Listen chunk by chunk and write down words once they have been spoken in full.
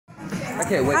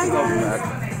can't wait to go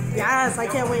back. Yes, I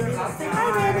can't wait.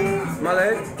 Hi, Daddy. My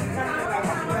leg.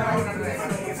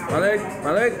 My leg.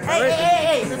 My leg. My leg.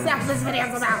 Hey, that's not what this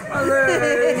video's about. My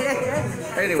leg.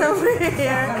 Anyway. So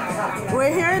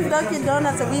we're here in Dunkin'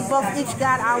 Donuts, and we both each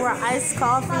got our iced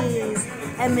coffees,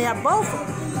 and they are both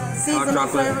seasonal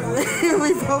flavor.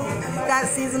 We both got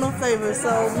seasonal flavors.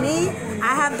 So me,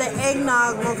 I have the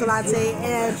eggnog mocha latte,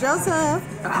 and Joseph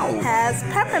has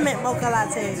peppermint mocha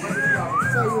latte.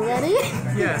 So you ready?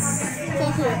 Yes.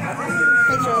 Thank you.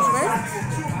 Hey, Joseph, ready?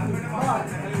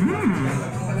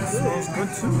 Smells good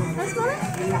too. Let's go.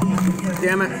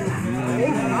 Damn it.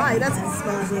 Alright, that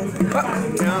smells good.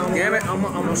 Damn it. I'm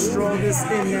gonna straw this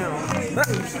in now.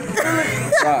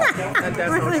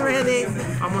 Really ready?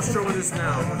 I'm gonna straw this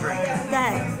now. I'm gonna drink. Go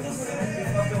ahead.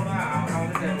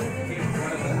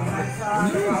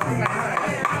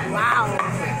 Wow.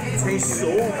 It tastes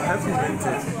so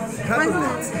pepperminted.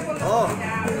 Peppermint. Oh,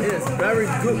 it is very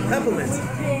good peppermint.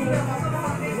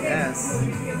 Yes.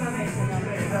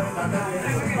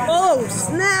 Oh,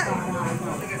 snap.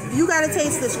 You gotta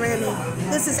taste this, Randy.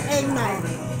 This is eggnog.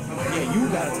 Yeah, you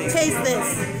gotta taste Taste this.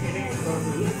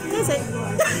 Taste it.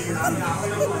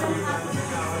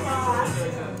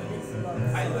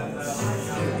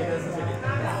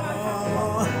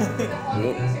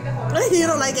 You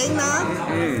don't like eggnog?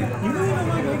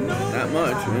 Not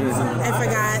much. I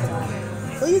forgot.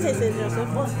 Will you taste it, Joseph?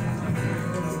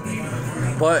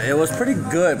 But it was pretty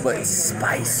good, but it's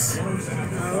spice.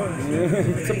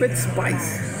 It's a bit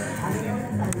spice.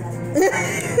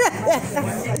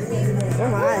 Oh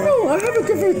my. Oh, I have a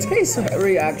different taste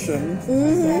reaction.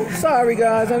 Sorry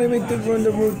guys, I didn't mean to ruin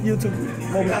the YouTube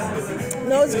moment.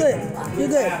 No, it's good. You're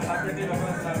good.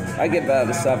 I give that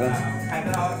a 7.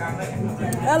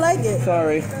 I like it.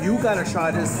 Sorry. You gotta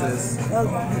try this, sis.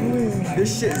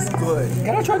 This shit is good.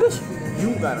 Can I try this?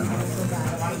 You gotta.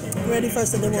 Ready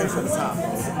first and then From one. the top.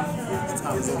 The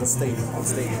top is on the stage.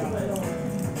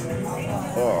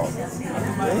 Oh.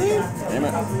 Damn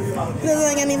it. Doesn't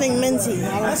like anything minty. I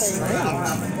don't That's think.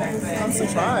 strange. I'm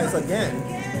surprised again.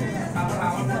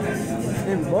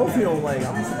 And both you don't like.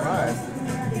 I'm surprised.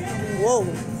 Whoa.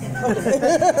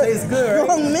 Tastes good, right?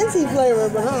 Wrong minty flavor,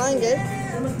 but I like it.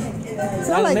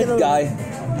 So I Not like a it. mint guy.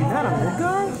 You're not a milk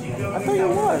guy? I thought you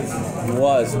was.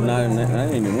 Was not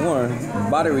anymore.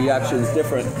 Body reaction is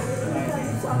different.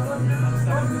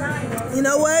 You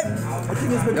know what?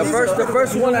 The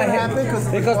first one I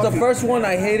hated because the first one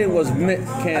I hated was mint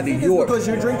candy York. Because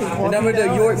you're drinking coffee. Remember the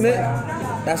now? York mint?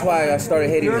 That's why I started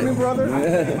hating You hear me, it. brother?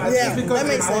 Yeah, because that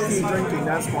makes coffee sense. drinking,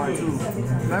 that's why too.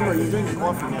 Remember, you're drinking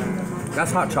coffee now.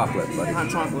 That's hot chocolate, buddy. Hot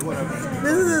chocolate, whatever.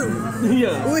 This is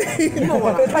Yeah.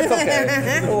 That's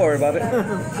okay. Don't worry about it.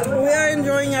 we are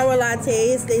enjoying our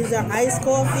lattes. These are iced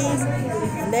coffees.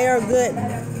 They are good.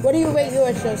 What do you rate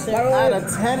yours, Joseph? Out of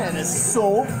 10, and it's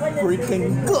so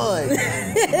freaking good.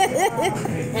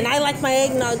 And I like my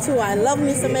eggnog too. I love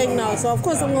me some eggnog, so of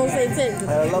course I'm gonna say 10.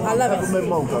 I love it. peppermint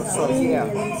mocha, so yeah.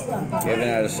 Giving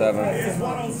it a 7.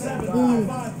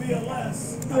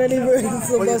 Really, really, so For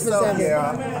both for yourself, 7.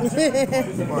 yeah.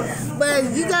 But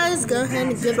you guys go ahead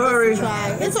and give this a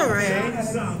try. It's alright.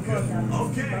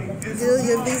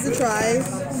 Give these a try.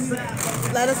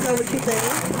 Let us know what you think.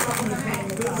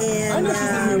 I And know she's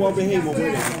gonna be well behaved with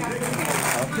it.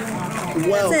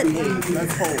 Well That's it. behaved.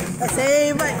 Let's hold.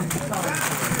 say bye.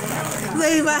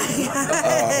 Say bye.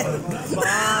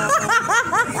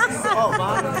 Oh,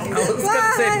 bye. I was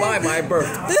gonna say bye, my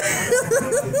birthday.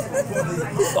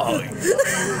 Bye.